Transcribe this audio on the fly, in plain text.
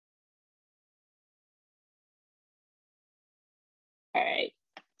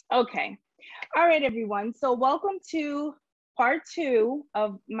Okay. All right, everyone. So welcome to part two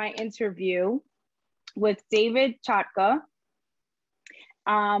of my interview with David Chotka.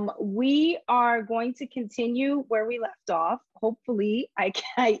 We are going to continue where we left off. Hopefully I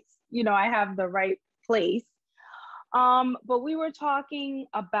have the right place. But we were talking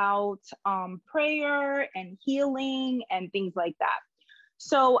about prayer and healing and things like that.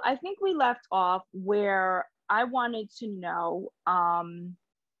 So I think we left off where I wanted to know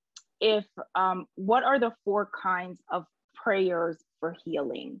if what are the four kinds of prayers for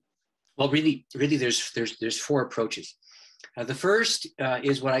healing? Well, really, there's four approaches. The first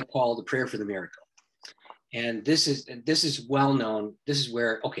is what I call the prayer for the miracle, and this is well known. This is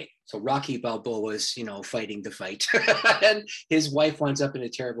where so Rocky Balboa is fighting the fight, and his wife winds up in a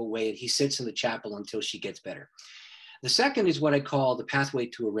terrible way, and he sits in the chapel until she gets better. The second is what I call the pathway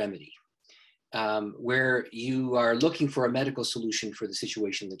to a remedy, where you are looking for a medical solution for the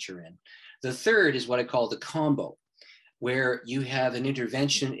situation that you're in. The third is what I call the combo, where you have an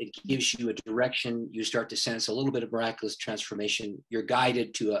intervention, it gives you a direction, you start to sense a little bit of miraculous transformation, you're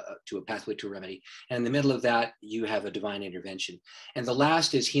guided to a pathway to a remedy, and in the middle of that, you have a divine intervention. And the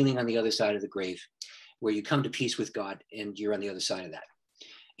last is healing on the other side of the grave, where you come to peace with God and you're on the other side of that.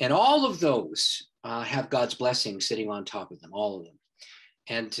 And all of those have God's blessing sitting on top of them, all of them.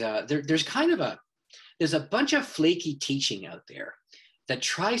 And there's a bunch of flaky teaching out there that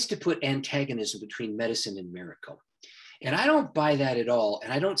tries to put antagonism between medicine and miracle. And I don't buy that at all.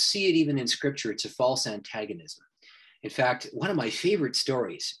 And I don't see it even in scripture. It's a false antagonism. In fact, one of my favorite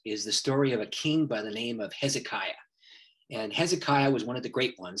stories is the story of a king by the name of Hezekiah. And Hezekiah was one of the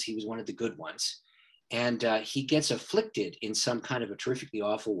great ones. He was one of the good ones. And he gets afflicted in some kind of a terrifically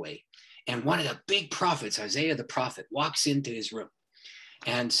awful way. And one of the big prophets, Isaiah the prophet, walks into his room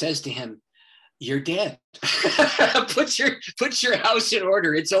and says to him, "You're dead. put your house in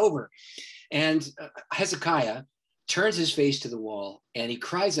order. It's over." And Hezekiah turns his face to the wall and he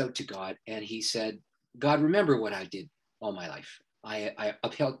cries out to God, and he said, "God, remember what I did all my life. I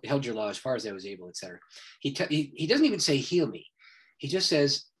upheld your law as far as I was able, etc." He doesn't even say heal me. He just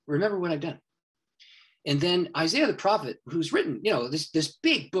says, "Remember what I've done." And then Isaiah the prophet, who's written, this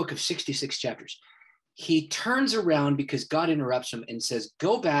big book of 66 chapters, he turns around because God interrupts him and says,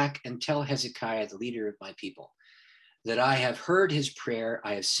 "Go back and tell Hezekiah, the leader of my people, that I have heard his prayer.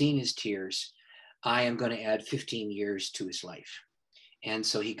 I have seen his tears. I am going to add 15 years to his life." And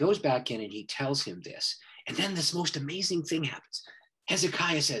so he goes back in and he tells him this. And then this most amazing thing happens.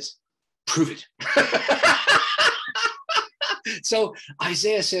 Hezekiah says, "Prove it." So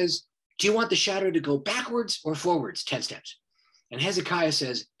Isaiah says, "Do you want the shadow to go backwards or forwards 10 steps? And Hezekiah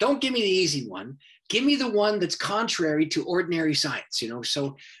says, "Don't give me the easy one. Give me the one that's contrary to ordinary science."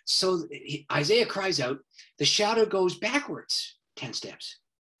 So Isaiah cries out, the shadow goes backwards 10 steps.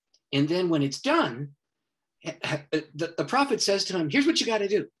 And then when it's done, the prophet says to him, "Here's what you got to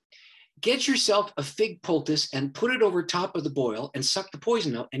do. Get yourself a fig poultice and put it over top of the boil and suck the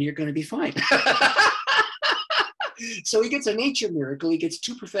poison out, and you're going to be fine." So he gets a nature miracle, he gets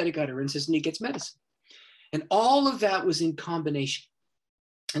two prophetic utterances, and he gets medicine. And all of that was in combination.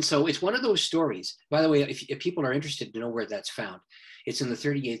 And so it's one of those stories. By the way, if people are interested to know where that's found, it's in the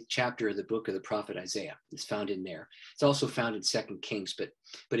 38th chapter of the book of the prophet Isaiah. It's found in there. It's also found in 2 Kings, but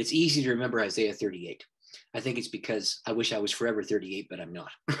it's easy to remember Isaiah 38. I think it's because I wish I was forever 38, but I'm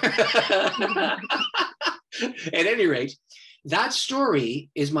not. At any rate, that story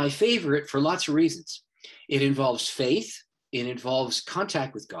is my favorite for lots of reasons. It involves faith, it involves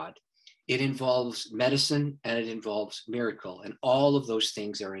contact with God, it involves medicine, and it involves miracle. And all of those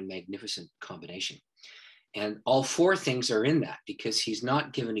things are in magnificent combination. And all four things are in that because he's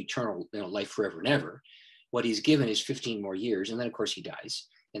not given eternal life forever and ever. What he's given is 15 more years. And then, of course, he dies.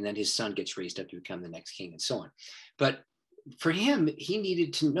 And then his son gets raised up to become the next king and so on. But for him, he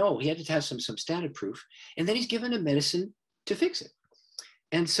needed to know, he had to have some substantive proof. And then he's given a medicine to fix it.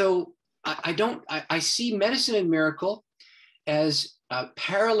 And so I see medicine and miracle as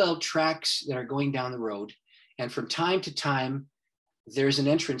parallel tracks that are going down the road. And from time to time, there's an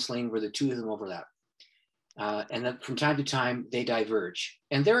entrance lane where the two of them overlap. And then from time to time, they diverge.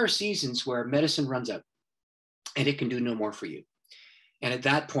 And there are seasons where medicine runs out and it can do no more for you. And at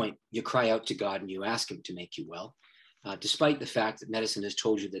that point, you cry out to God and you ask him to make you well, despite the fact that medicine has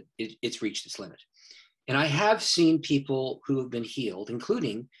told you that it's reached its limit. And I have seen people who have been healed,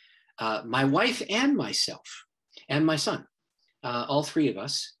 including my wife and myself and my son, all three of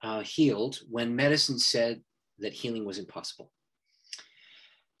us healed when medicine said that healing was impossible.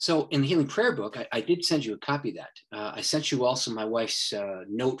 So in the healing prayer book, I did send you a copy of that. I sent you also my wife's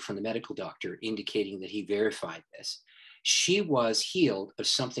note from the medical doctor indicating that he verified this. She was healed of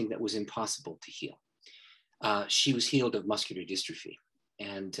something that was impossible to heal. She was healed of muscular dystrophy.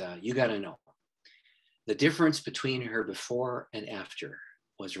 And you got to know, the difference between her before and after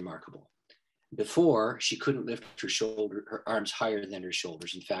was remarkable. Before, she couldn't lift her arms higher than her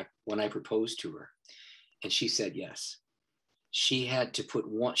shoulders. In fact, when I proposed to her and she said yes, she had to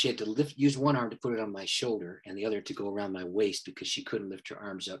use one arm to put it on my shoulder and the other to go around my waist because she couldn't lift her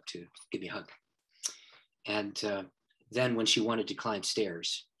arms up to give me a hug. And then when she wanted to climb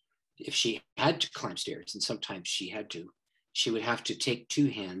stairs, if she had to climb stairs, and sometimes she had to, she would have to take two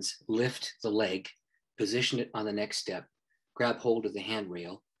hands, lift the leg, position it on the next step, grab hold of the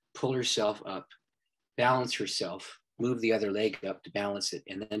handrail, pull herself up, balance herself, move the other leg up to balance it,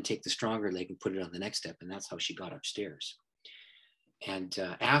 and then take the stronger leg and put it on the next step. And that's how she got upstairs. And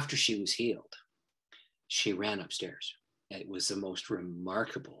after she was healed, she ran upstairs. It was the most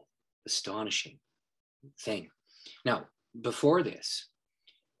remarkable, astonishing thing. Now, before this,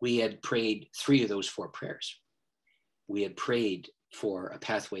 we had prayed 3 of those 4 prayers. We had prayed for a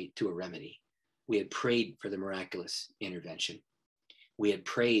pathway to a remedy. We had prayed for the miraculous intervention. We had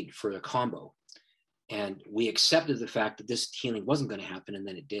prayed for a combo. And we accepted the fact that this healing wasn't going to happen, and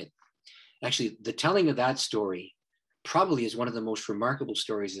then it did. Actually, the telling of that story probably is one of the most remarkable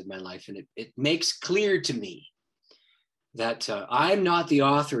stories of my life. And it makes clear to me that I'm not the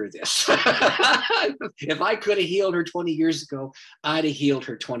author of this. If I could have healed her 20 years ago, I'd have healed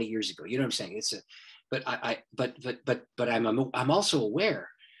her 20 years ago. You know what I'm saying? But I'm also aware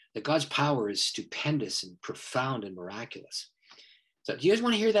that God's power is stupendous and profound and miraculous. So do you guys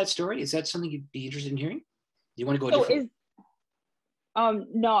want to hear that story? Is that something you'd be interested in hearing? Do you want to go a different?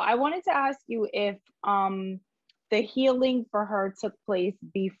 No, I wanted to ask you if the healing for her took place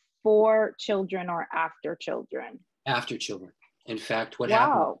before children or after children. After children. In fact, what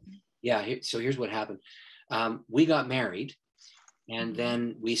happened? Yeah. So here's what happened. We got married, and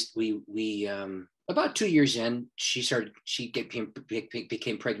then we about 2 years in, she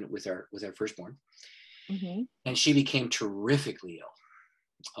became pregnant with our firstborn, and she became terrifically ill.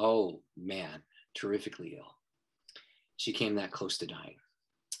 Oh man, terrifically ill. She came that close to dying.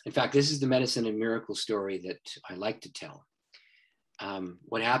 In fact, this is the medicine and miracle story that I like to tell.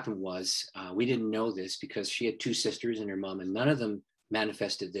 What happened was, we didn't know this because she had 2 sisters and her mom, and none of them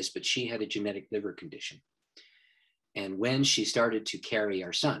manifested this, but she had a genetic liver condition. And when she started to carry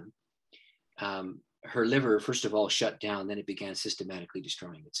our son, her liver, first of all, shut down, then it began systematically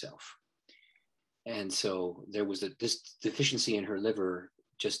destroying itself. And so there was this deficiency in her liver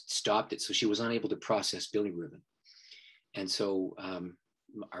just stopped it. So she was unable to process bilirubin. And so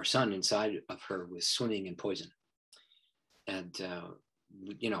our son inside of her was swimming in poison. And,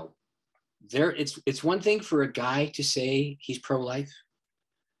 it's one thing for a guy to say he's pro-life.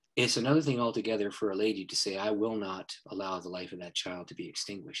 It's another thing altogether for a lady to say, I will not allow the life of that child to be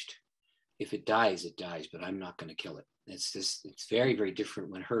extinguished. If it dies, it dies, but I'm not going to kill it. It's very, very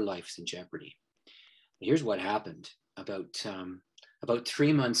different when her life's in jeopardy. Here's what happened. About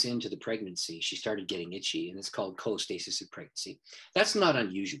 3 months into the pregnancy, she started getting itchy, and it's called cholestasis of pregnancy. That's not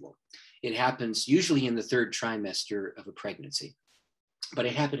unusual. It happens usually in the 3rd trimester of a pregnancy, but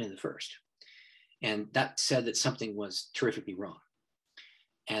it happened in the 1st. And that said that something was terrifically wrong.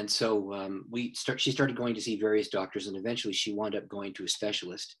 And so she started going to see various doctors, and eventually she wound up going to a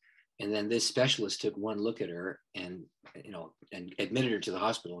specialist. And then this specialist took one look at her and admitted her to the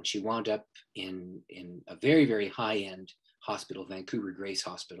hospital. And she wound up in a very, very high-end hospital, Vancouver Grace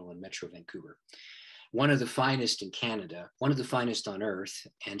Hospital in Metro Vancouver. One of the finest in Canada, one of the finest on earth.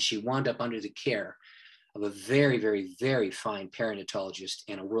 And she wound up under the care of a very, very, very fine perinatologist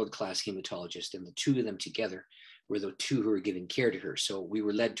and a world-class hematologist. And the 2 of them together were the 2 who were giving care to her. So we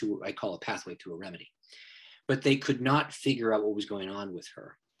were led to, I call a pathway to a remedy. But they could not figure out what was going on with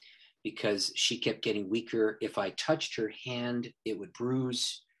her because she kept getting weaker. If I touched her hand, it would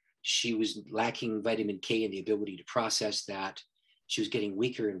bruise. She was lacking vitamin K and the ability to process that. She was getting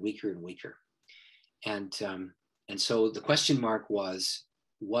weaker and weaker and weaker. And so the question mark was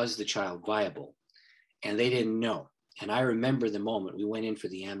the child viable? And they didn't know. And I remember the moment we went in for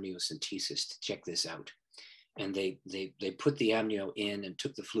the amniocentesis to check this out. And they put the amnio in and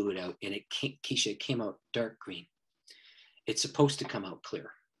took the fluid out, and Keisha, came out dark green. It's supposed to come out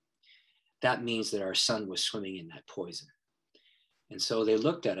clear. That means that our son was swimming in that poison. And so they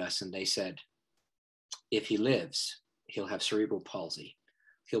looked at us and they said, if he lives, he'll have cerebral palsy.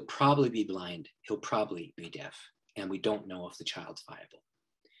 He'll probably be blind. He'll probably be deaf. And we don't know if the child's viable.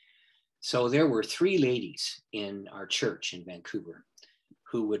 So there were 3 ladies in our church in Vancouver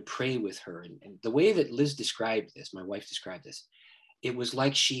who would pray with her. And the way that Liz described this, my wife described this, it was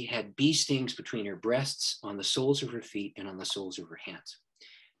like she had bee stings between her breasts, on the soles of her feet, and on the soles of her hands,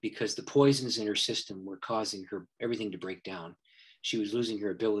 because the poisons in her system were causing her everything to break down. She was losing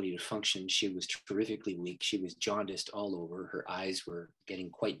her ability to function. She was terrifically weak. She was jaundiced all over. Her eyes were getting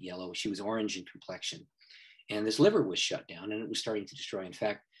quite yellow. She was orange in complexion. And this liver was shut down and it was starting to destroy. In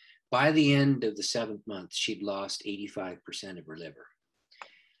fact, by the end of the 7th month, she'd lost 85% of her liver.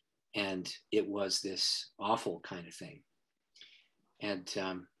 And it was this awful kind of thing. And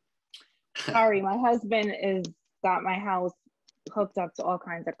sorry, my husband is got my house hooked up to all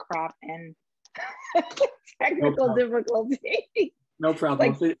kinds of crap and technical difficulties. No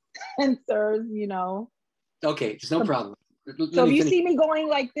problem. Like sensors, you know. Okay, there's no problem. So if you see me going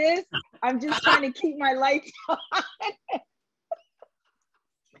like this, I'm just trying to keep my lights on.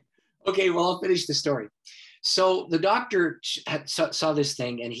 Okay, well, I'll finish the story. So the doctor saw this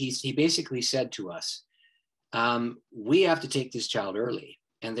thing, and he basically said to us, we have to take this child early,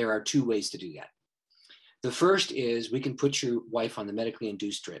 and there are 2 ways to do that. The first is we can put your wife on the medically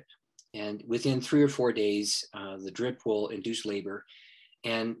induced drip, and within 3 or 4 days, the drip will induce labor,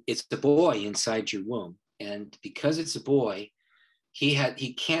 and it's the boy inside your womb. And because it's a boy,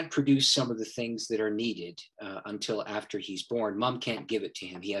 he can't produce some of the things that are needed until after he's born. Mom can't give it to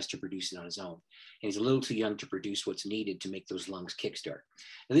him. He has to produce it on his own. And he's a little too young to produce what's needed to make those lungs kickstart.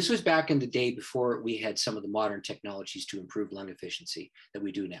 And this was back in the day before we had some of the modern technologies to improve lung efficiency that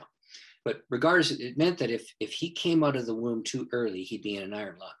we do now. But regardless, it meant that if he came out of the womb too early, he'd be in an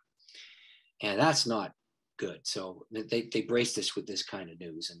iron lung. And that's not good. So they braced us with this kind of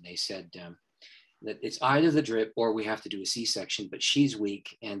news. And they said, that it's either the drip or we have to do a C-section, but she's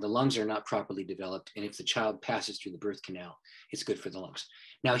weak and the lungs are not properly developed. And if the child passes through the birth canal, it's good for the lungs.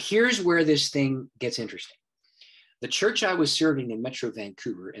 Now, here's where this thing gets interesting. The church I was serving in Metro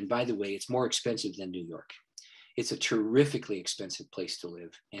Vancouver, and by the way, it's more expensive than New York. It's a terrifically expensive place to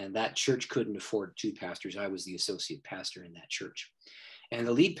live. And that church couldn't afford 2 pastors. I was the associate pastor in that church. And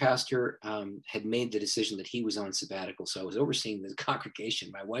the lead pastor had made the decision that he was on sabbatical. So I was overseeing the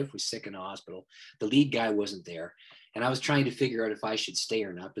congregation. My wife was sick in the hospital. The lead guy wasn't there. And I was trying to figure out if I should stay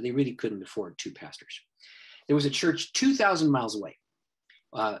or not, but they really couldn't afford 2 pastors. There was a church 2,000 miles away,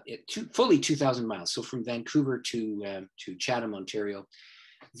 fully 2,000 miles. So from Vancouver to Chatham, Ontario,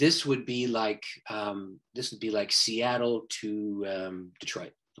 this would be like Seattle to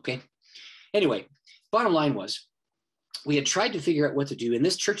Detroit. Okay. Anyway, bottom line was, we had tried to figure out what to do, and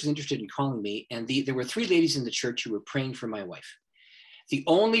this church is interested in calling me, and there were 3 ladies in the church who were praying for my wife. The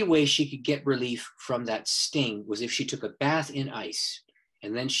only way she could get relief from that sting was if she took a bath in ice,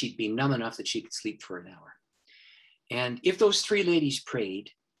 and then she'd be numb enough that she could sleep for an hour. And if those 3 ladies prayed,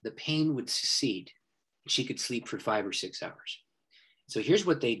 the pain would recede, and she could sleep for 5 or 6 hours. So here's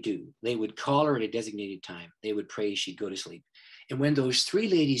what they do. They would call her at a designated time. They would pray, she'd go to sleep. And when those 3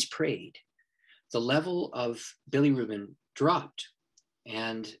 ladies prayed, the level of bilirubin dropped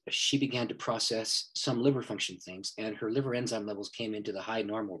and she began to process some liver function things, and her liver enzyme levels came into the high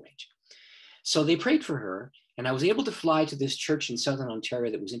normal range. So they prayed for her, and I was able to fly to this church in Southern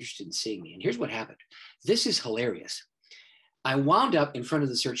Ontario that was interested in seeing me. And here's what happened. This is hilarious. I wound up in front of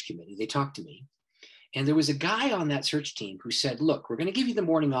the search committee. They talked to me, and there was a guy on that search team who said, look, we're going to give you the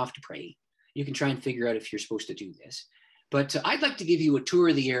morning off to pray. You can try and figure out if you're supposed to do this. But I'd like to give you a tour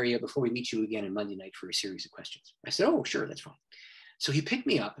of the area before we meet you again on Monday night for a series of questions. I said, oh, sure, that's fine. So he picked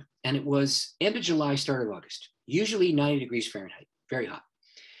me up, and it was end of July, start of August, usually 90 degrees Fahrenheit, very hot.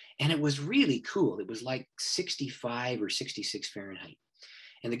 And it was really cool. It was like 65 or 66 Fahrenheit.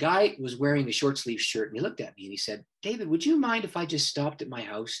 And the guy was wearing a short sleeve shirt, and he looked at me and he said, David, would you mind if I just stopped at my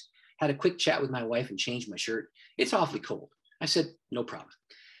house, had a quick chat with my wife and changed my shirt? It's awfully cold. I said, no problem.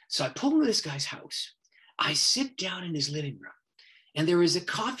 So I pull into this guy's house. I sit down in his living room, and there is a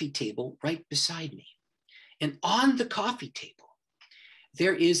coffee table right beside me. And on the coffee table,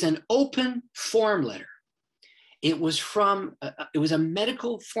 there is an open form letter. It was a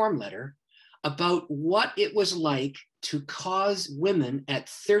medical form letter about what it was like to cause women at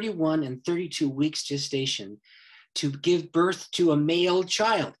 31 and 32 weeks gestation to give birth to a male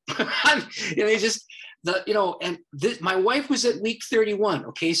child. My wife was at week 31.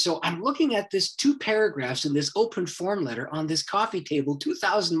 Okay, so I'm looking at this 2 paragraphs in this open form letter on this coffee table,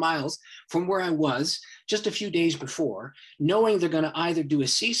 2,000 miles from where I was just a few days before, knowing they're going to either do a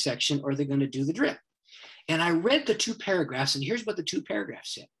C-section or they're going to do the drip. And I read the 2 paragraphs, and here's what the 2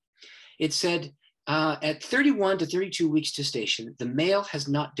 paragraphs said. It said, at 31 to 32 weeks gestation, the male has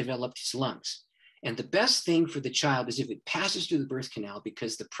not developed his lungs. And the best thing for the child is if it passes through the birth canal,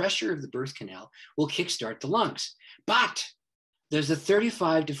 because the pressure of the birth canal will kickstart the lungs. But there's a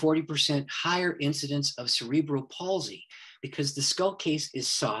 35 to 40% higher incidence of cerebral palsy, because the skull case is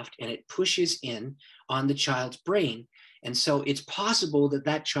soft and it pushes in on the child's brain. And so it's possible that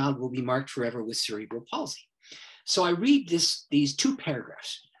that child will be marked forever with cerebral palsy. So I read these 2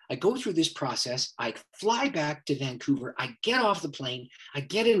 paragraphs. I go through this process. I fly back to Vancouver. I get off the plane. I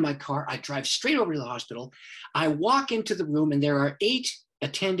get in my car. I drive straight over to the hospital. I walk into the room, and there are 8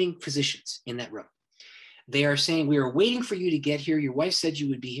 attending physicians in that room. They are saying, we are waiting for you to get here. Your wife said you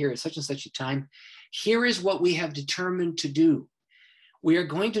would be here at such and such a time. Here is what we have determined to do. We are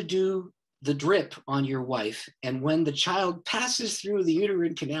going to do the drip on your wife. And when the child passes through the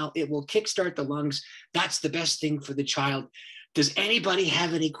uterine canal, it will kickstart the lungs. That's the best thing for the child. Does anybody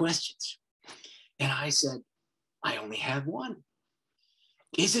have any questions? And I said, I only have one.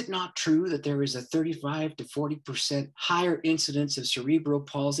 Is it not true that there is a 35 to 40% higher incidence of cerebral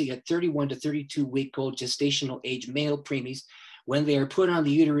palsy at 31 to 32 week old gestational age male preemies when they are put on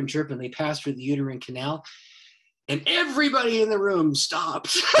the uterine drip and they pass through the uterine canal? And everybody in the room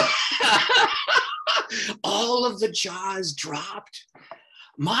stopped. All of the jaws dropped.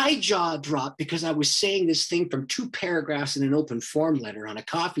 My jaw dropped because I was saying this thing from 2 paragraphs in an open form letter on a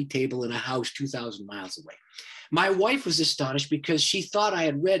coffee table in a house 2,000 miles away. My wife was astonished because she thought I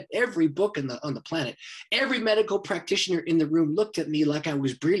had read every book on the planet. Every medical practitioner in the room looked at me like I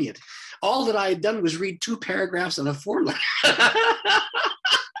was brilliant. All that I had done was read 2 paragraphs on a form letter.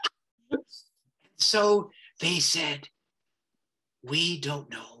 So they said, we don't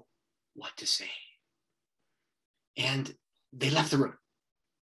know what to say. And they left the room.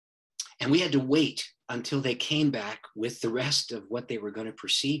 And we had to wait until they came back with the rest of what they were going to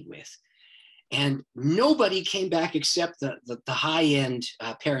proceed with. And nobody came back except the high-end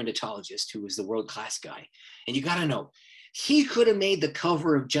perinatologist, who was the world-class guy. And you got to know, he could have made the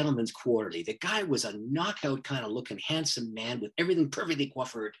cover of Gentleman's Quarterly. The guy was a knockout kind of looking handsome man with everything perfectly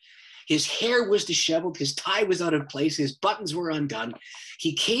coiffured. His hair was disheveled. His tie was out of place. His buttons were undone.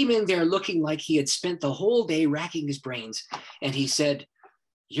 He came in there looking like he had spent the whole day racking his brains. And he said,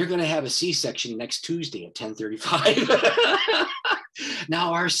 you're going to have a C-section next Tuesday at 10:35.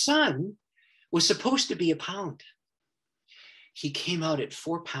 Now, our son was supposed to be a pound. He came out at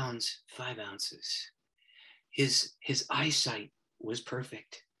 4 pounds, 5 ounces. His eyesight was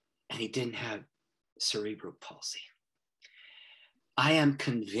perfect, and he didn't have cerebral palsy. I am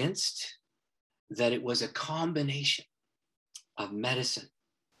convinced that it was a combination of medicine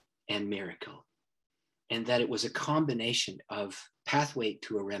and miracle, and that it was a combination of pathway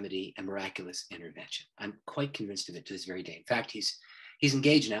to a remedy and miraculous intervention. I'm quite convinced of it to this very day. In fact, he's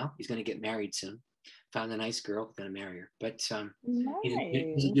engaged now. He's going to get married soon. Found a nice girl, going to marry her. But he's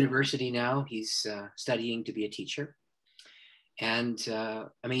at university now. He's studying to be a teacher. And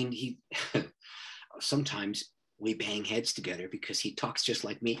I mean, he sometimes we bang heads together because he talks just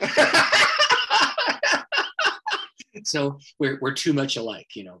like me. So we're too much alike,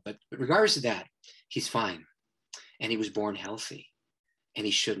 you know. But regardless of that, he's fine. And he was born healthy. And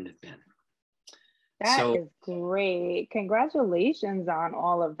he shouldn't have been. That is great. Congratulations on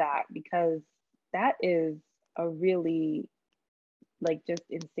all of that, because that is a really, like, just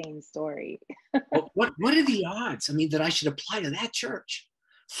insane story. What are the odds? I mean, that I should apply to that church,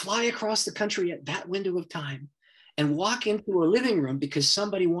 fly across the country at that window of time, and walk into a living room because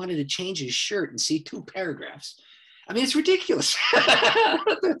somebody wanted to change his shirt and see 2 paragraphs. I mean, it's ridiculous.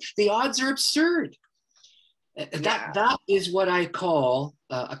 The odds are absurd. That is what I call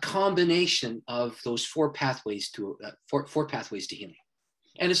a combination of those 4 pathways to healing.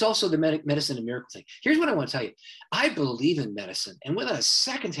 And it's also the medicine and miracle thing. Here's what I want to tell you. I believe in medicine. And without a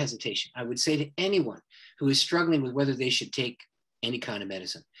second hesitation, I would say to anyone who is struggling with whether they should take any kind of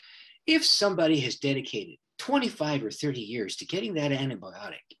medicine, if somebody has dedicated 25 or 30 years to getting that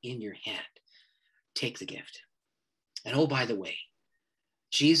antibiotic in your hand, take the gift. And oh, by the way,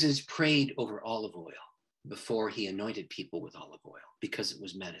 Jesus prayed over olive oil before he anointed people with olive oil because it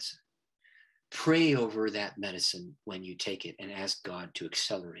was medicine. Pray over that medicine when you take it and ask God to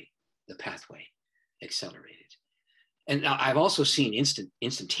accelerate the pathway, accelerate it. And I've also seen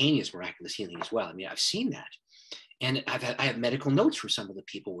instantaneous miraculous healing as well. I mean, I've seen that. And I have medical notes for some of the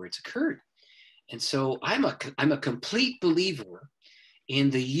people where it's occurred. And so I'm a complete believer in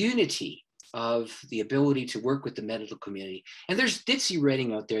the unity of the ability to work with the medical community. And there's ditzy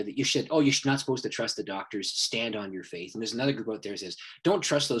writing out there that you're not supposed to trust the doctors, stand on your faith. And there's another group out there that says, don't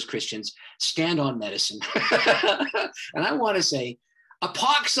trust those Christians, stand on medicine. And I want to say, a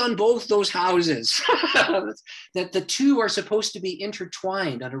pox on both those houses, that the two are supposed to be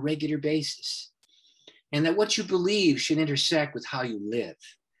intertwined on a regular basis. And that what you believe should intersect with how you live.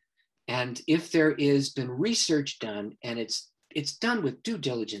 And if there is been research done, and it's done with due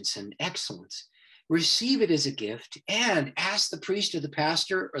diligence and excellence, receive it as a gift, and ask the priest or the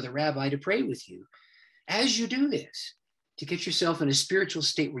pastor or the rabbi to pray with you as you do this, to get yourself in a spiritual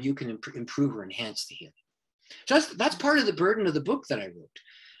state where you can improve or enhance the healing. So that's part of the burden of the book that I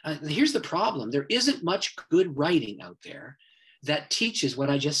wrote. Here's the problem. There isn't much good writing out there that teaches what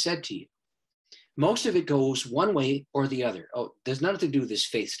I just said to you. Most of it goes one way or the other. Oh, there's nothing to do with this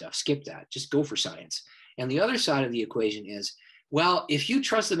faith stuff. Skip that. Just go for science. And the other side of the equation is, well, if you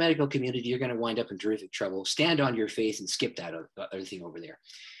trust the medical community, you're going to wind up in terrific trouble. Stand on your faith and skip that other thing over there.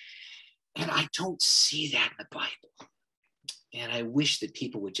 And I don't see that in the Bible. And I wish that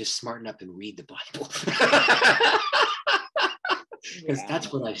people would just smarten up and read the Bible. Because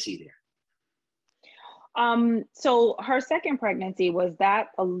that's what I see there. So her second pregnancy, was that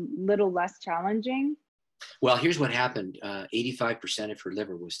a little less challenging? Well, here's what happened. 85% of her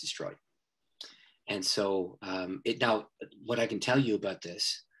liver was destroyed. And so now what I can tell you about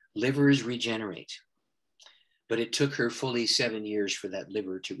this, livers regenerate, but it took her fully 7 years for that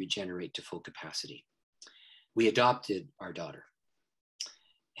liver to regenerate to full capacity. We adopted our daughter,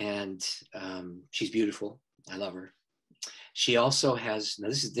 and she's beautiful. I love her. She also has, now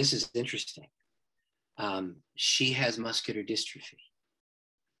this is interesting. She has muscular dystrophy,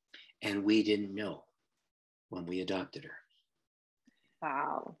 and we didn't know when we adopted her.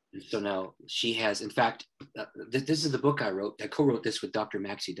 Wow. And so now she has, in fact, this is the book I wrote. I co-wrote this with Dr.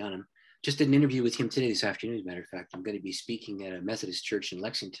 Maxie Dunham. Just did an interview with him today, this afternoon, as a matter of fact. I'm going to be speaking at a Methodist church in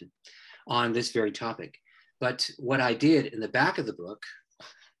Lexington on this very topic. But what I did in the back of the book,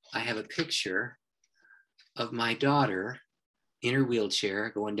 I have a picture of my daughter in her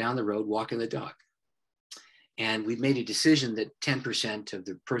wheelchair going down the road, walking the dog. And we've made a decision that 10% of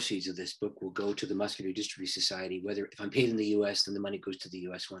the proceeds of this book will go to the Muscular Dystrophy Society. Whether if I'm paid in the US, then the money goes to the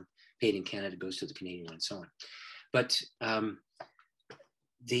US one. Paid in Canada goes to the Canadian one, and so on. But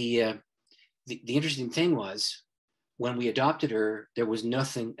the interesting thing was, when we adopted her, there was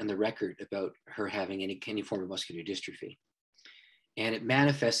nothing in the record about her having any form of muscular dystrophy. And it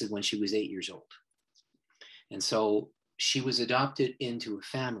manifested when she was 8 years old. And so she was adopted into a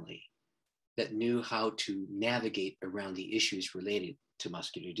family that knew how to navigate around the issues related to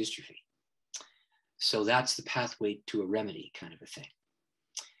muscular dystrophy. So that's the pathway to a remedy kind of a thing.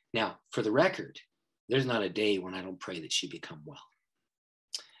 Now, for the record, there's not a day when I don't pray that she become well.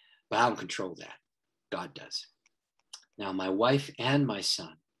 But I don't control that. God does. Now, my wife and my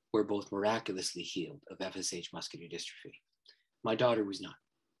son were both miraculously healed of FSH muscular dystrophy. My daughter was not.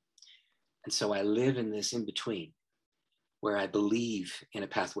 And so I live in this in-between where I believe in a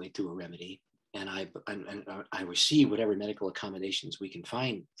pathway to a remedy, and I receive whatever medical accommodations we can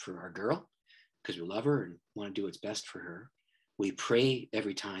find for our girl, because we love her and want to do what's best for her. We pray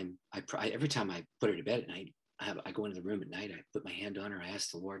every time I put her to bed at night. I go into the room at night, I put my hand on her, I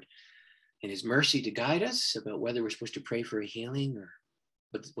ask the Lord in his mercy to guide us about whether we're supposed to pray for a healing or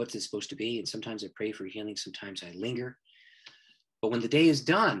what's it supposed to be. And sometimes I pray for healing, sometimes I linger. But when the day is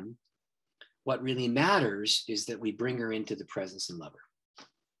done, what really matters is that we bring her into the presence and love her.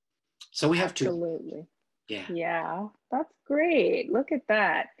 So we have to. Absolutely. Yeah. Yeah, that's great. Look at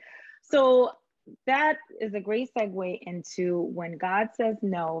that. So that is a great segue into when God says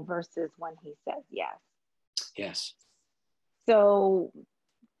no versus when he says yes. Yes. So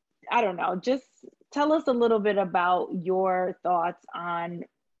I don't know, just tell us a little bit about your thoughts on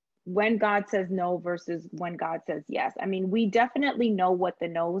when God says no versus when God says yes. I mean, we definitely know what the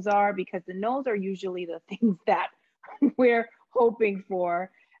no's are, because the no's are usually the things that we're hoping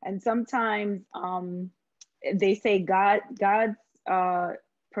for. And sometimes they say God's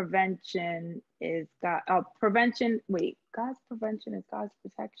prevention is God's prevention is God's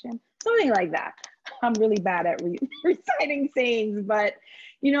protection, something like that. I'm really bad at reciting sayings, but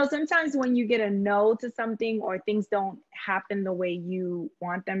you know, sometimes when you get a no to something, or things don't happen the way you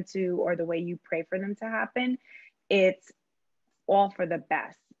want them to, or the way you pray for them to happen, it's all for the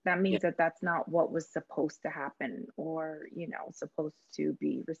best. That means that that's not what was supposed to happen, or, you know, supposed to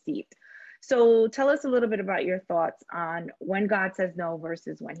be received. So tell us a little bit about your thoughts on when God says no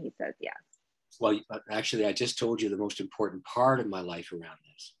versus when he says yes. Well, actually, I just told you the most important part of my life around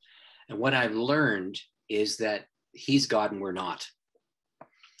this. And what I've learned is that he's God and we're not.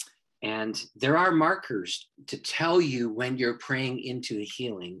 And there are markers to tell you when you're praying into the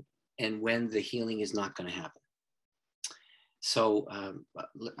healing and when the healing is not going to happen. So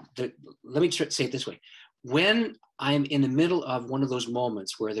let me say it this way. When I'm in the middle of one of those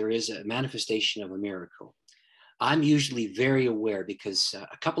moments where there is a manifestation of a miracle, I'm usually very aware, because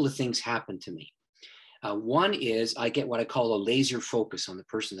a couple of things happen to me. One is I get what I call a laser focus on the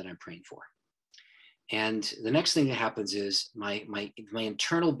person that I'm praying for. And the next thing that happens is my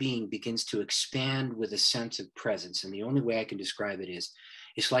internal being begins to expand with a sense of presence. And the only way I can describe it is,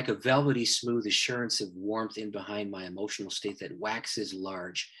 it's like a velvety smooth assurance of warmth in behind my emotional state that waxes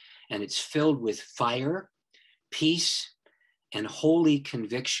large, and it's filled with fire, peace, and holy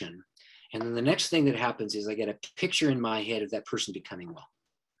conviction. And then the next thing that happens is I get a picture in my head of that person becoming well.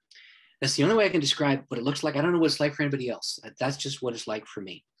 That's the only way I can describe what it looks like. I don't know what it's like for anybody else. That's just what it's like for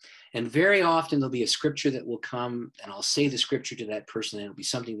me. And very often there'll be a scripture that will come, and I'll say the scripture to that person, and it'll be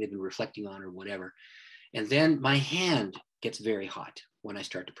something they've been reflecting on or whatever. And then my hand gets very hot when I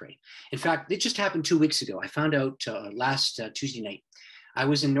start to pray. In fact, it just happened 2 weeks ago. I found out last Tuesday night. I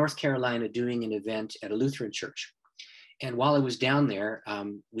was in North Carolina doing an event at a Lutheran church. And while I was down there, I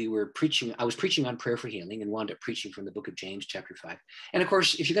was preaching on prayer for healing, and wound up preaching from the book of James, chapter 5. And of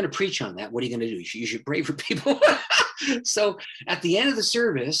course, if you're going to preach on that, what are you going to do? You should pray for people. So at the end of the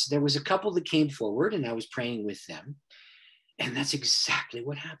service, there was a couple that came forward, and I was praying with them. And that's exactly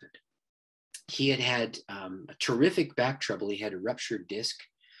what happened. He had a terrific back trouble. He had a ruptured disc,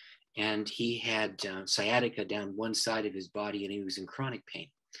 and he had sciatica down one side of his body, and he was in chronic pain.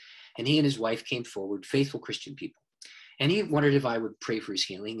 And he and his wife came forward, faithful Christian people. And he wondered if I would pray for his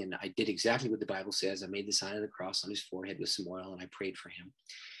healing. And I did exactly what the Bible says. I made the sign of the cross on his forehead with some oil, and I prayed for him.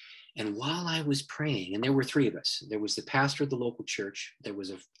 And while I was praying, and there were three of us, there was the pastor of the local church, there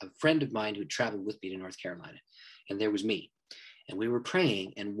was a friend of mine who traveled with me to North Carolina, and there was me. And we were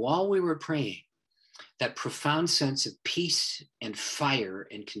praying. And while we were praying, that profound sense of peace and fire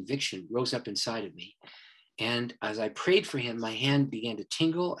and conviction rose up inside of me. And as I prayed for him, my hand began to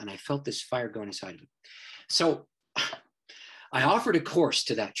tingle, and I felt this fire going inside of him. So I offered a course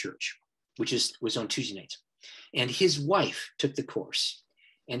to that church, which was on Tuesday nights, and his wife took the course.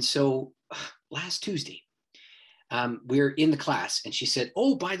 And so last Tuesday, we're in the class, and she said,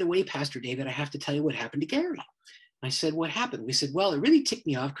 "Oh, by the way, Pastor David, I have to tell you what happened to Gary." I said, "What happened?" We said, "Well, it really ticked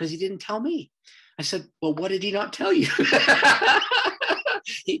me off because he didn't tell me." I said, "Well, what did he not tell you?"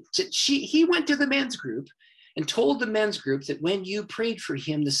 He went to the men's group and told the men's group that when you prayed for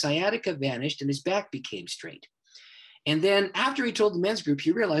him, the sciatica vanished and his back became straight. And then after he told the men's group,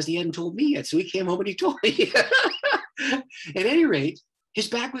 he realized he hadn't told me yet. So he came home and he told me. At any rate, his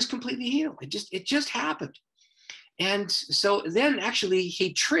back was completely healed. It just happened. And so then actually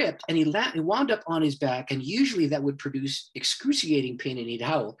he tripped and he wound up on his back. And usually that would produce excruciating pain and he'd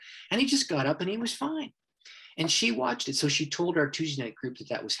howl. And he just got up and he was fine. And she watched it. So she told our Tuesday night group that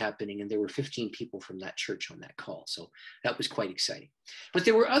that was happening. And there were 15 people from that church on that call. So that was quite exciting. But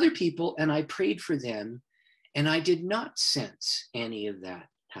there were other people, and I prayed for them. And I did not sense any of that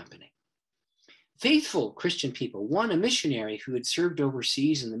happening. Faithful Christian people, one, a missionary who had served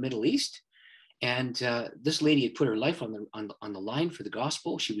overseas in the Middle East. And this lady had put her life on the line for the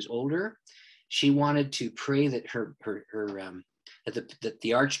gospel. She was older. She wanted to pray that that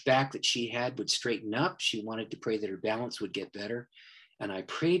the arched back that she had would straighten up. She wanted to pray that her balance would get better. And I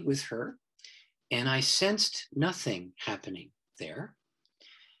prayed with her, and I sensed nothing happening there.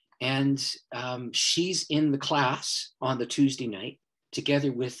 And she's in the class on the Tuesday night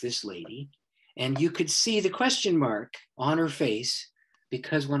together with this lady. And you could see the question mark on her face,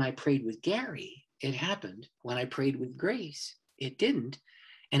 because when I prayed with Gary, it happened. When I prayed with Grace, it didn't.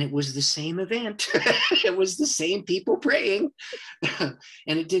 And it was the same event. It was the same people praying, and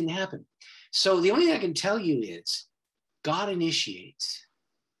it didn't happen. So the only thing I can tell you is God initiates,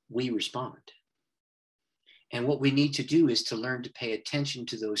 we respond. And what we need to do is to learn to pay attention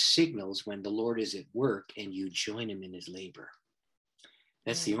to those signals when the Lord is at work and you join him in his labor.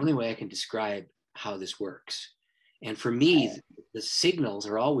 That's the only way I can describe how this works. And for me, the signals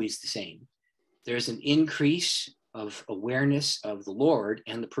are always the same. There's an increase of awareness of the Lord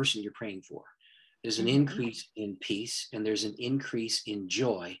and the person you're praying for. There's an increase in peace, and there's an increase in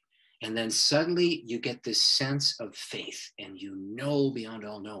joy. And then suddenly you get this sense of faith, and you know beyond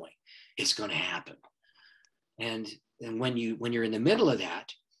all knowing it's going to happen. And when you're in the middle of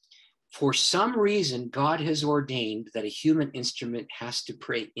that, for some reason, God has ordained that a human instrument has to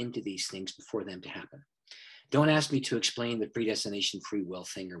pray into these things before them to happen. Don't ask me to explain the predestination free will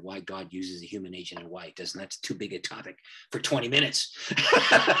thing, or why God uses a human agent and why it doesn't. That's too big a topic for 20 minutes.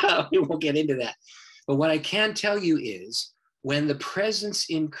 We won't get into that. But what I can tell you is when the presence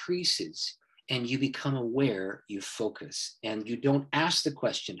increases and you become aware, you focus, and you don't ask the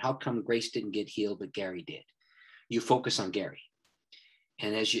question, how come Grace didn't get healed, but Gary did? You focus on Gary.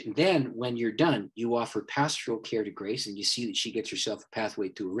 And then when you're done, you offer pastoral care to Grace, and you see that she gets herself a pathway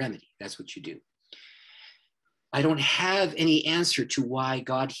to a remedy. That's what you do. I don't have any answer to why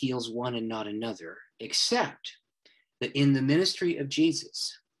God heals one and not another, except that in the ministry of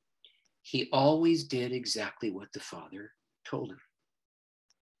Jesus, he always did exactly what the Father told him.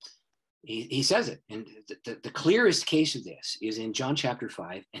 He says it. And the clearest case of this is in John chapter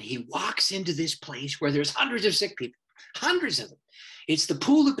 5. And he walks into this place where there's hundreds of sick people, hundreds of them. It's the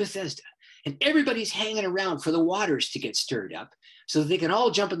pool of Bethesda. And everybody's hanging around for the waters to get stirred up so that they can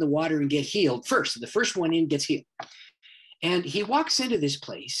all jump in the water and get healed first. So the first one in gets healed. And he walks into this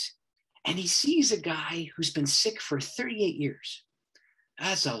place and he sees a guy who's been sick for 38 years.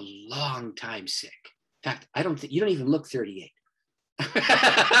 That's a long time sick. In fact, you don't even look 38.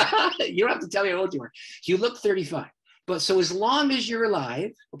 You don't have to tell me how old you are. You look 35. But so as long as you're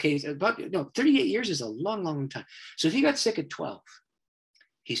alive, okay, 38 years is a long, long time. So if he got sick at 12,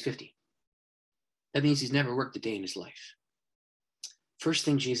 he's 50. That means he's never worked a day in his life. First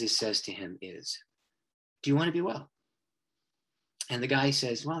thing Jesus says to him is, do you want to be well? And the guy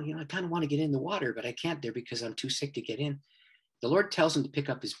says, well, I kind of want to get in the water, but I can't there because I'm too sick to get in. The Lord tells him to pick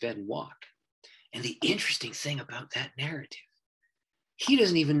up his bed and walk. And the interesting thing about that narrative, he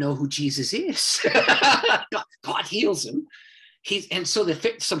doesn't even know who Jesus is. God heals him. And so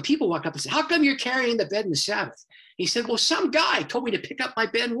some people walk up and say, how come you're carrying the bed in the Sabbath? He said, well, some guy told me to pick up my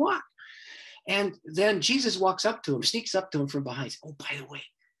bed and walk. And then Jesus walks up to him, sneaks up to him from behind. Oh, by the way,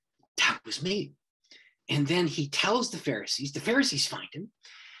 that was me. And then he tells the Pharisees find him.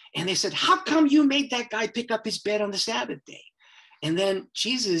 And they said, how come you made that guy pick up his bed on the Sabbath day? And then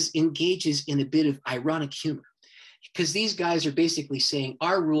Jesus engages in a bit of ironic humor, because these guys are basically saying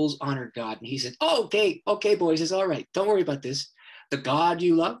our rules honor God. And he said, oh, okay, boys, it's all right. Don't worry about this. The God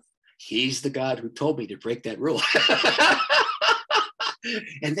you love, he's the God who told me to break that rule.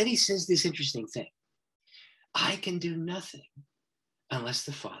 And then he says this interesting thing. I can do nothing unless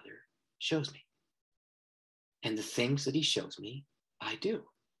the Father shows me. And the things that he shows me, I do.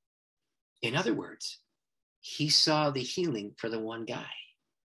 In other words, he saw the healing for the one guy.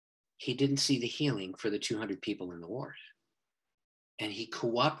 He didn't see the healing for the 200 people in the ward. And he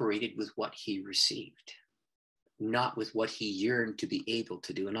cooperated with what he received, not with what he yearned to be able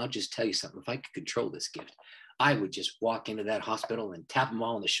to do. And I'll just tell you something, if I could control this gift, I would just walk into that hospital and tap them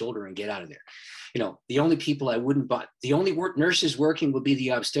all on the shoulder and get out of there. The only people I wouldn't buy, the only nurses working would be the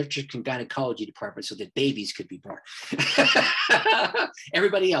obstetrics and gynecology department so that babies could be born.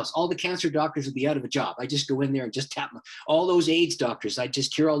 Everybody else, all the cancer doctors would be out of a job. I just go in there and just tap them. All those AIDS doctors, I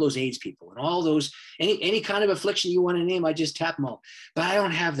just cure all those AIDS people. And all those, any kind of affliction you want to name, I just tap them all. But I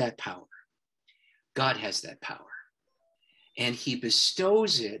don't have that power. God has that power. And he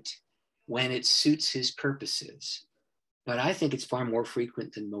bestows it when it suits his purposes. But I think it's far more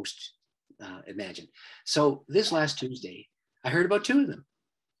frequent than most imagine. So this last Tuesday, I heard about two of them.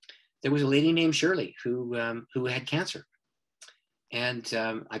 There was a lady named Shirley who had cancer. And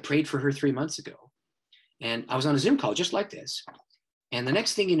I prayed for her 3 months ago. And I was on a Zoom call just like this. And the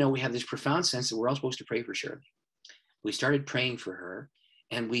next thing you know, we have this profound sense that we're all supposed to pray for Shirley. We started praying for her.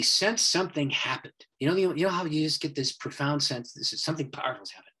 And we sensed something happened. You know how you just get this profound sense this is something powerful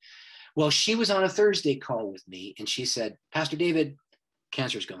has happened. Well, she was on a Thursday call with me and she said, Pastor David,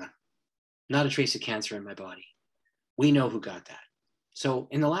 cancer's gone. Not a trace of cancer in my body. We know who got that. So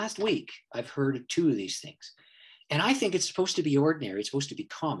in the last week, I've heard two of these things. And I think it's supposed to be ordinary. It's supposed to be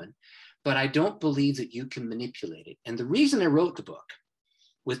common. But I don't believe that you can manipulate it. And the reason I wrote the book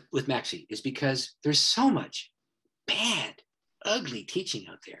with Maxie is because there's so much bad, ugly teaching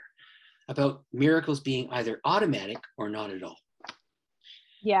out there about miracles being either automatic or not at all.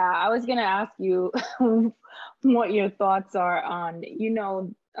 Yeah, I was going to ask you what your thoughts are on,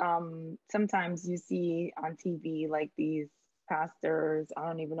 sometimes you see on TV like these pastors, I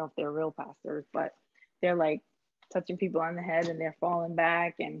don't even know if they're real pastors, but they're like touching people on the head and they're falling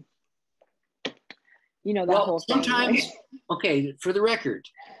back and, that whole thing. Sometimes, right? okay, for the record,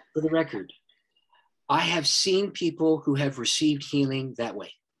 I have seen people who have received healing that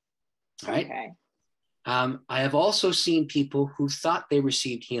way. All right. Okay. I have also seen people who thought they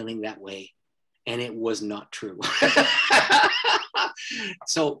received healing that way, and it was not true.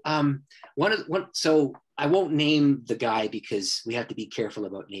 So so I won't name the guy because we have to be careful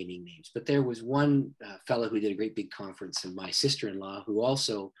about naming names. But there was one fellow who did a great big conference, and my sister-in-law, who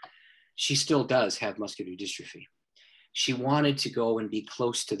also, she still does have muscular dystrophy. She wanted to go and be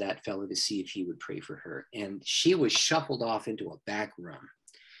close to that fellow to see if he would pray for her, and she was shuffled off into a back room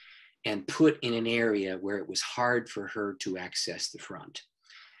and put in an area where it was hard for her to access the front.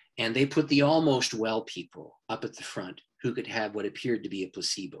 And they put the almost well people up at the front who could have what appeared to be a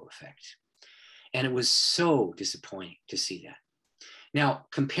placebo effect. And it was so disappointing to see that. Now,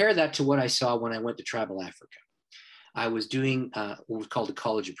 compare that to what I saw when I went to tribal Africa. I was doing what was called a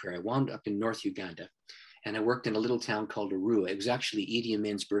college of prayer. I wound up in North Uganda, and I worked in a little town called Arua. It was actually Idi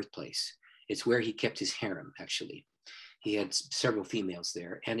Amin's birthplace. It's where he kept his harem, actually. He had several females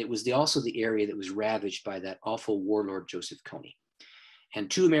there. And it was also the area that was ravaged by that awful warlord, Joseph Kony. And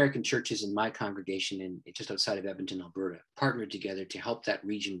two American churches in my congregation just outside of Edmonton, Alberta, partnered together to help that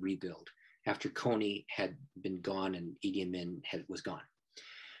region rebuild after Kony had been gone and Idi Amin was gone.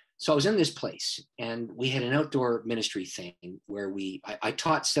 So I was in this place, and we had an outdoor ministry thing where I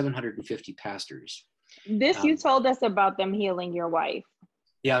taught 750 pastors. You told us about them healing your wife.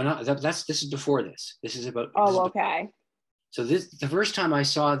 Yeah, no, this is before this. This is about. Oh, okay. So the first time I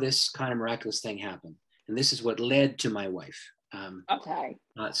saw this kind of miraculous thing happen, and this is what led to my wife. Okay.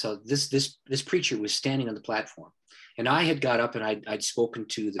 So this preacher was standing on the platform, and I had got up and I'd spoken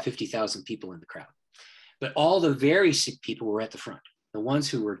to the 50,000 people in the crowd, but all the very sick people were at the front. The ones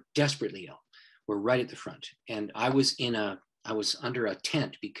who were desperately ill were right at the front, and I was under a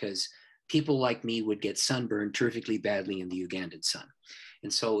tent because people like me would get sunburned terrifically badly in the Ugandan sun,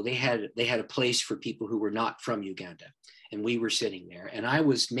 and so they had a place for people who were not from Uganda, and we were sitting there, and I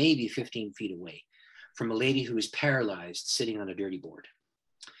was maybe 15 feet away from a lady who was paralyzed sitting on a dirty board.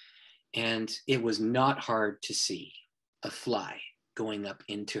 And it was not hard to see a fly going up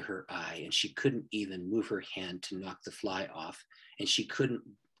into her eye, and she couldn't even move her hand to knock the fly off, and she couldn't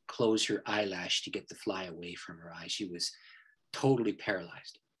close her eyelash to get the fly away from her eye. She was totally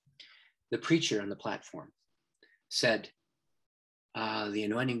paralyzed. The preacher on the platform said, the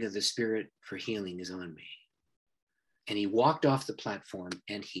anointing of the Spirit for healing is on me. And he walked off the platform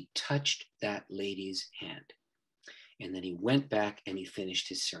and he touched that lady's hand. And then he went back and he finished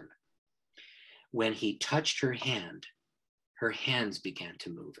his sermon. When he touched her hand, her hands began to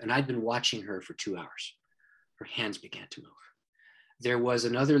move. And I'd been watching her for 2 hours. Her hands began to move. There was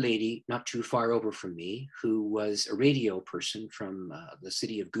another lady not too far over from me who was a radio person from the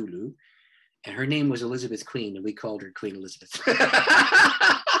city of Gulu. And her name was Elizabeth Queen, and we called her Queen Elizabeth.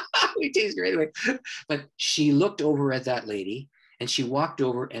 We teased her anyway. But she looked over at that lady, and she walked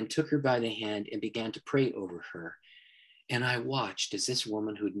over and took her by the hand and began to pray over her. And I watched as this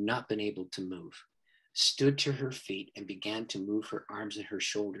woman who had not been able to move stood to her feet and began to move her arms and her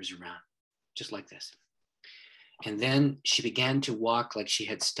shoulders around, just like this. And then she began to walk like she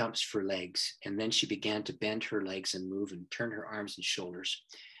had stumps for legs. And then she began to bend her legs and move and turn her arms and shoulders.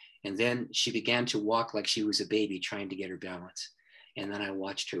 And then she began to walk like she was a baby trying to get her balance. And then I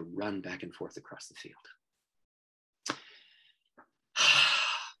watched her run back and forth across the field.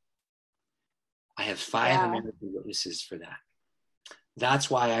 I have 5 American witnesses for that. That's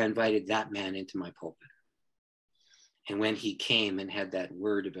why I invited that man into my pulpit. And when he came and had that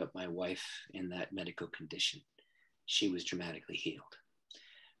word about my wife in that medical condition, she was dramatically healed.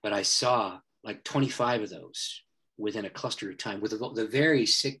 But I saw like 25 of those within a cluster of time, with the very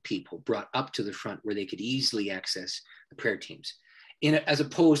sick people brought up to the front where they could easily access the prayer teams, as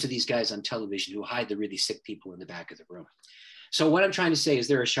opposed to these guys on television who hide the really sick people in the back of the room. So what I'm trying to say is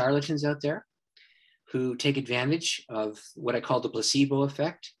there are charlatans out there who take advantage of what I call the placebo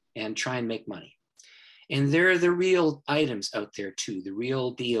effect and try and make money. And there are the real items out there too, the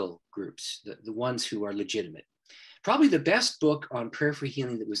real deal groups, the ones who are legitimate. Probably the best book on prayer for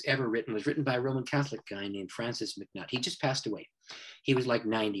healing that was ever written was written by a Roman Catholic guy named Francis McNutt. He just passed away. He was like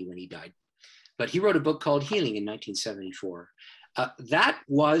 90 when he died. But he wrote a book called Healing in 1974. That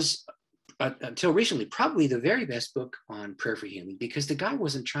was, until recently, probably the very best book on prayer for healing, because the guy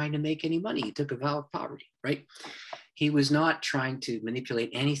wasn't trying to make any money. He took a vow of poverty, right? He was not trying to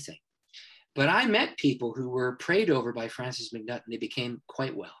manipulate anything. But I met people who were prayed over by Francis McNutt, and they became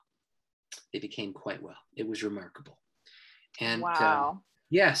quite well. They became quite well. It was remarkable. And wow.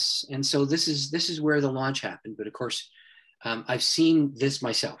 Yes, and so this is where the launch happened. But of course, I've seen this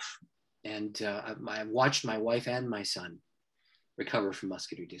myself, and I've watched my wife and my son recover from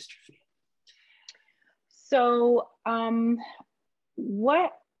muscular dystrophy. So,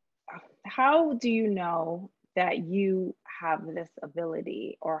 how do you know that you have this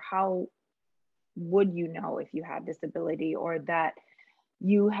ability, or how would you know if you had this ability, or that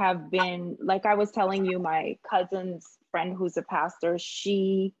you have been, like I was telling you, my cousin's friend who's a pastor,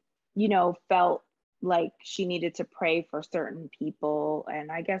 she, felt like she needed to pray for certain people.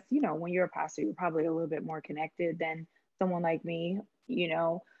 And I guess, when you're a pastor, you're probably a little bit more connected than someone like me,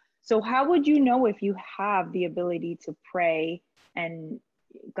 So how would you know if you have the ability to pray and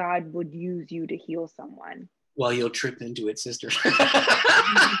God would use you to heal someone? Well, you'll trip into it, sister.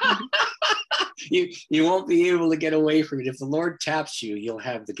 You won't be able to get away from it. If the Lord taps you, you'll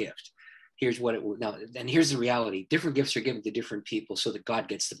have the gift. Here's what it will now, and here's the reality. Different gifts are given to different people so that God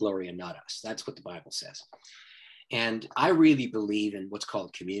gets the glory and not us. That's what the Bible says. And I really believe in what's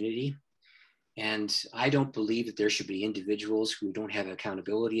called community. And I don't believe that there should be individuals who don't have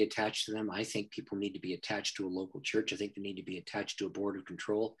accountability attached to them. I think people need to be attached to a local church. I think they need to be attached to a board of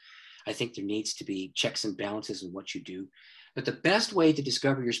control. I think there needs to be checks and balances in what you do. But the best way to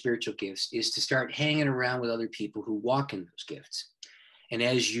discover your spiritual gifts is to start hanging around with other people who walk in those gifts. And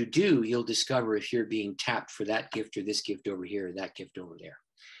as you do, you'll discover if you're being tapped for that gift or this gift over here or that gift over there.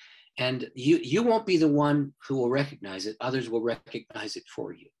 And you won't be the one who will recognize it. Others will recognize it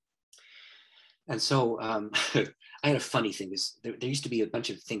for you. And so I had a funny thing. There used to be a bunch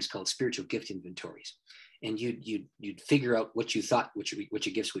of things called spiritual gift inventories. And you'd figure out what you thought what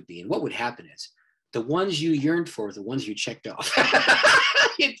your gifts would be. And what would happen is the ones you yearned for, the ones you checked off.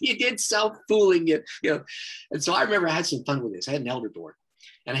 you did self-fooling, you know. And so I remember I had some fun with this. I had an elder board.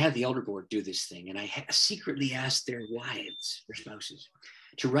 And I had the elder board do this thing. And I secretly asked their wives, their spouses,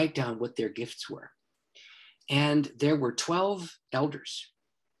 to write down what their gifts were. And there were 12 elders.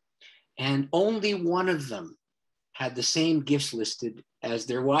 And only one of them had the same gifts listed as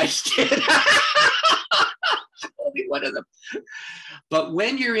their wives did. Only one of them. But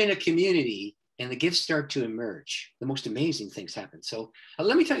when you're in a community and the gifts start to emerge, the most amazing things happen. So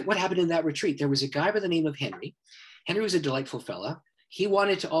let me tell you what happened in that retreat. There was a guy by the name of Henry. Henry was a delightful fella. He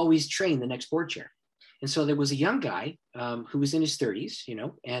wanted to always train the next board chair. And so there was a young guy who was in his 30s, you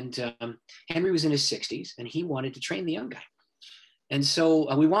know, and Henry was in his 60s, and he wanted to train the young guy. And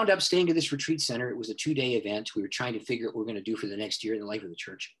so we wound up staying at this retreat center. It was a 2-day event. We were trying to figure out what we're going to do for the next year in the life of the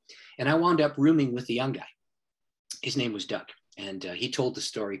church. And I wound up rooming with the young guy. His name was Doug. And he told the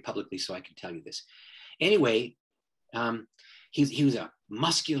story publicly, so I can tell you this. Anyway, he was a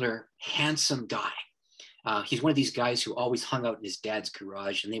muscular, handsome guy. He's one of these guys who always hung out in his dad's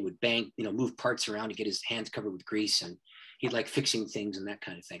garage, and they would bang, you know, move parts around to get his hands covered with grease, and he'd like fixing things and that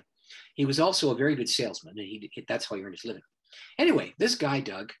kind of thing. He was also a very good salesman, and that's how he earned his living. Anyway, this guy,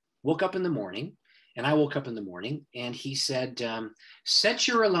 Doug, woke up in the morning, and I woke up in the morning, and he said, set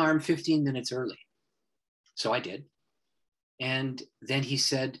your alarm 15 minutes early. So I did. And then he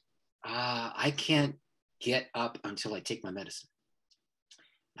said, I can't get up until I take my medicine.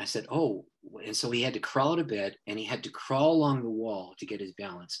 I said, oh, and so he had to crawl out of bed, and he had to crawl along the wall to get his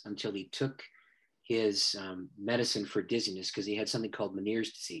balance until he took his medicine for dizziness, because he had something called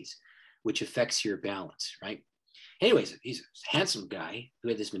Meniere's disease, which affects your balance, right? Anyways, he's a handsome guy who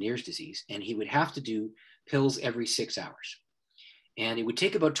had this Meniere's disease, and he would have to do pills every 6 hours. And it would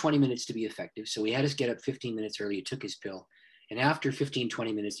take about 20 minutes to be effective. So he had us get up 15 minutes early. He took his pill. And after 15,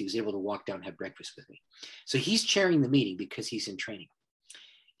 20 minutes, he was able to walk down and have breakfast with me. So he's chairing the meeting because he's in training.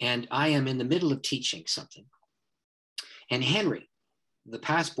 And I am in the middle of teaching something. And Henry, the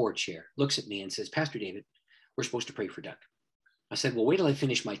past board chair, looks at me and says, Pastor David, we're supposed to pray for Doug. I said, well, wait till I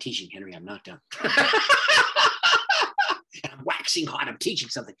finish my teaching, Henry. I'm not done. And I'm waxing hot. I'm teaching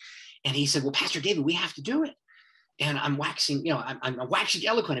something. And he said, well, Pastor David, we have to do it. And I'm waxing, you know, I'm waxing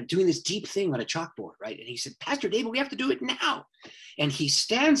eloquent. I'm doing this deep thing on a chalkboard, right? And he said, Pastor David, we have to do it now. And he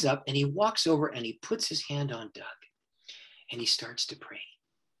stands up and he walks over and he puts his hand on Doug and he starts to pray.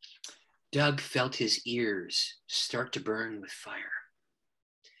 Doug felt his ears start to burn with fire.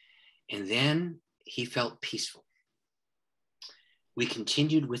 And then he felt peaceful. We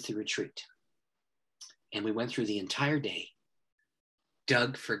continued with the retreat. And we went through the entire day.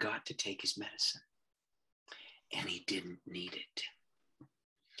 Doug forgot to take his medicine. And he didn't need it.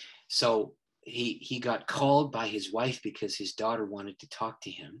 So he got called by his wife because his daughter wanted to talk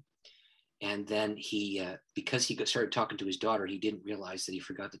to him. And then because he started talking to his daughter, he didn't realize that he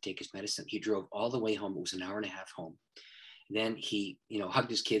forgot to take his medicine. He drove all the way home. It was an hour and a half home. And then he, hugged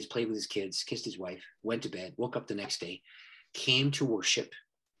his kids, played with his kids, kissed his wife, went to bed, woke up the next day, came to worship.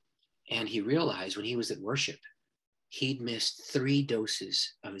 And he realized when he was at worship, he'd missed 3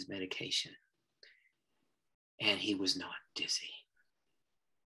 doses of his medication. And he was not dizzy.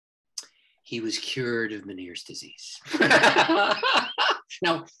 He was cured of Meniere's disease.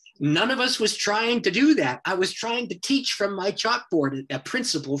 Now, none of us was trying to do that. I was trying to teach from my chalkboard a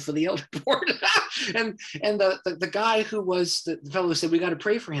principle for the elder board. and the guy who was the fellow who said, we got to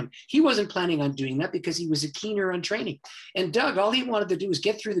pray for him. He wasn't planning on doing that because he was a keener on training. And Doug, all he wanted to do was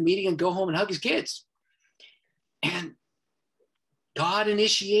get through the meeting and go home and hug his kids. And God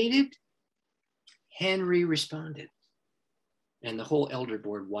initiated. Henry responded. And the whole elder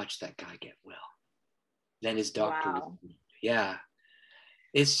board watched that guy get well. Then his doctor. Wow. Yeah.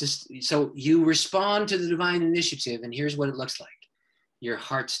 It's just, so you respond to the divine initiative, and here's what it looks like. Your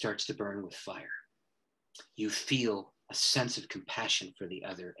heart starts to burn with fire. You feel a sense of compassion for the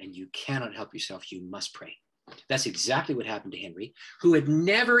other, and you cannot help yourself. You must pray. That's exactly what happened to Henry, who had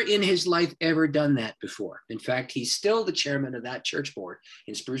never in his life ever done that before. In fact, he's still the chairman of that church board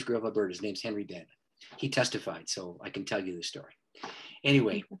in Spruce Grove, Alberta. His name's Henry Bannon. He testified, so I can tell you the story.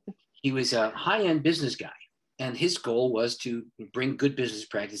 Anyway, he was a high-end business guy, and his goal was to bring good business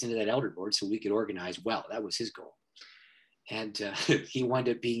practice into that elder board so we could organize well. That was his goal. And he wound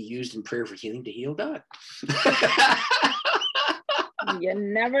up being used in prayer for healing to heal Doug. You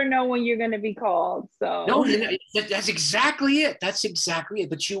never know when you're going to be called. So no, that's exactly it. That's exactly it.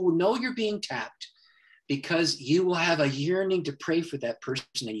 But you will know you're being tapped because you will have a yearning to pray for that person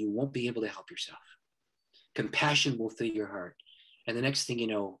and you won't be able to help yourself. Compassion will fill your heart. And the next thing you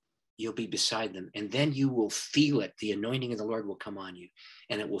know, you'll be beside them. And then you will feel it. The anointing of the Lord will come on you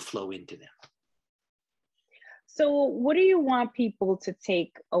and it will flow into them. So what do you want people to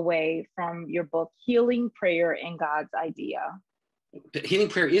take away from your book, Healing Prayer and God's Idea? Healing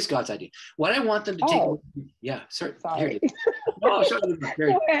prayer is God's idea. What I want them to take away, yeah, sorry. Sorry. Oh, sorry.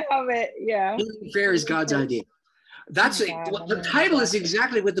 I have it. Yeah. Healing prayer is God's idea. That's the title is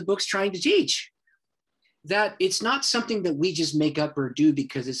exactly what the book's trying to teach. That it's not something that we just make up or do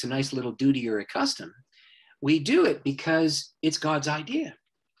because it's a nice little duty or a custom. We do it because it's God's idea.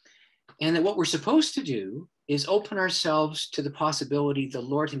 And that what we're supposed to do is open ourselves to the possibility the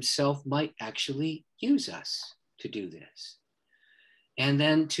Lord himself might actually use us to do this. And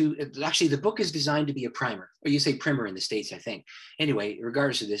then actually the book is designed to be a primer, or you say primer in the States, I think. Anyway,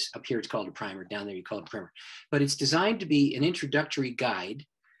 regardless of this, up here it's called a primer, down there you call it a primer. But it's designed to be an introductory guide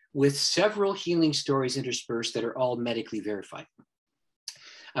with several healing stories interspersed that are all medically verified.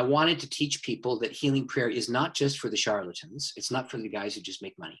 I wanted to teach people that healing prayer is not just for the charlatans. It's not for the guys who just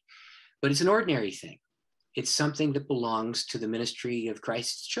make money, but it's an ordinary thing. It's something that belongs to the ministry of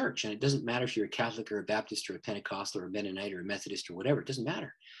Christ's church. And it doesn't matter if you're a Catholic or a Baptist or a Pentecostal or a Mennonite or a Methodist or whatever, it doesn't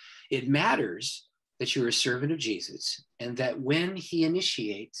matter. It matters that you're a servant of Jesus and that when he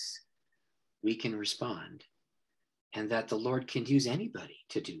initiates, we can respond and that the Lord can use anybody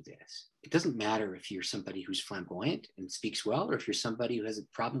to do this. It doesn't matter if you're somebody who's flamboyant and speaks well, or if you're somebody who has a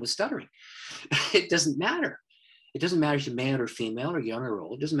problem with stuttering. It doesn't matter. It doesn't matter if you're male or female or young or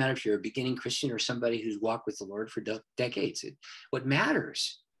old. It doesn't matter if you're a beginning Christian or somebody who's walked with the Lord for decades. What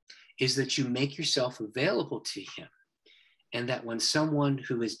matters is that you make yourself available to him and that when someone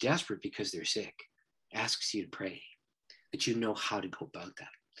who is desperate because they're sick asks you to pray, that you know how to go about that.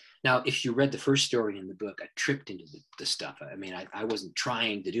 Now, if you read the first story in the book, I tripped into the stuff. I mean, I wasn't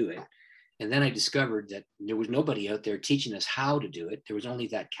trying to do it. And then I discovered that there was nobody out there teaching us how to do it. There was only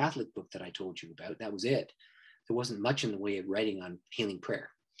that Catholic book that I told you about. That was it. There wasn't much in the way of writing on healing prayer.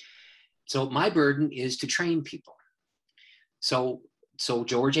 So my burden is to train people. So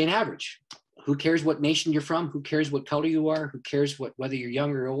Joe or Jane average. Who cares what nation you're from? Who cares what color you are? Who cares whether you're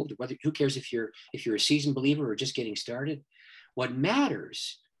young or old? Who cares if you're a seasoned believer or just getting started? What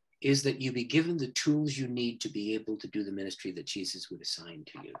matters is that you be given the tools you need to be able to do the ministry that Jesus would assign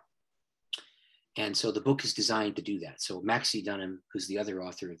to you. And so the book is designed to do that. So Maxie Dunham, who's the other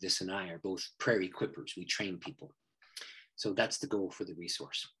author of this, and I are both prayer equippers. We train people. So that's the goal for the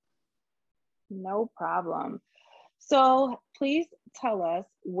resource. No problem. So please tell us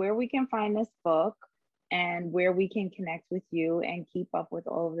where we can find this book and where we can connect with you and keep up with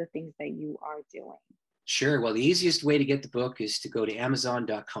all of the things that you are doing. Sure. Well, the easiest way to get the book is to go to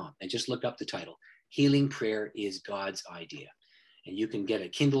Amazon.com and just look up the title, Healing Prayer is God's Idea. And you can get a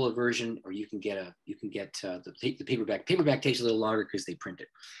Kindle version, or you can get the paperback. Paperback takes a little longer because they print it.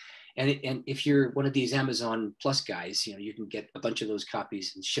 And if you're one of these Amazon Plus guys, you can get a bunch of those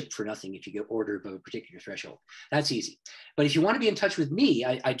copies and shipped for nothing if you get order above a particular threshold. That's easy. But if you want to be in touch with me,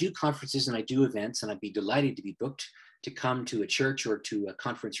 I do conferences and I do events, and I'd be delighted to be booked to come to a church or to a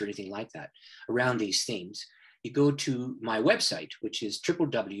conference or anything like that around these themes. You go to my website, which is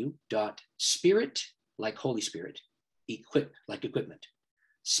www.spirit, like Holy Spirit, equip, like equipment,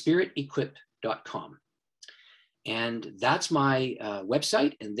 spiritequip.com. And that's my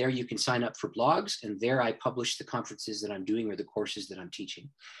website. And there you can sign up for blogs. And there I publish the conferences that I'm doing or the courses that I'm teaching.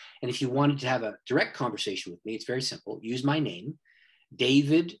 And if you wanted to have a direct conversation with me, it's very simple. Use my name,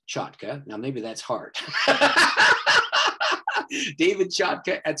 David Chotka. Now, maybe that's hard. David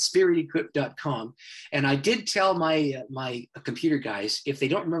Chotka at spiritequip.com. And I did tell my computer guys, if they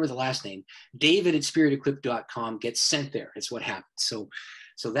don't remember the last name, David at spiritequip.com gets sent there. It's what happens. So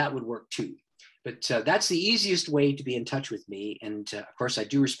that would work too. But that's the easiest way to be in touch with me. And of course, I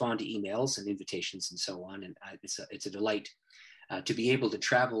do respond to emails and invitations and so on. And it's a delight to be able to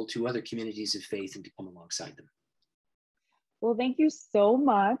travel to other communities of faith and to come alongside them. Well, thank you so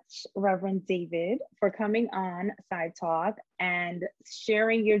much, Reverend David, for coming on Side Talk and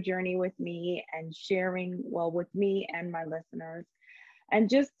sharing your journey with me and sharing, well, with me and my listeners, and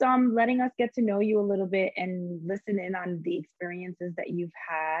just letting us get to know you a little bit and listen in on the experiences that you've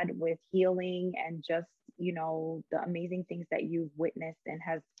had with healing and just, the amazing things that you've witnessed and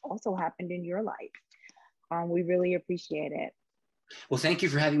has also happened in your life. We really appreciate it. Well, thank you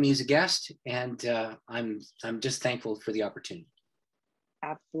for having me as a guest, and I'm just thankful for the opportunity.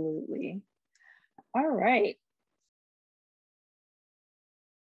 Absolutely. All right.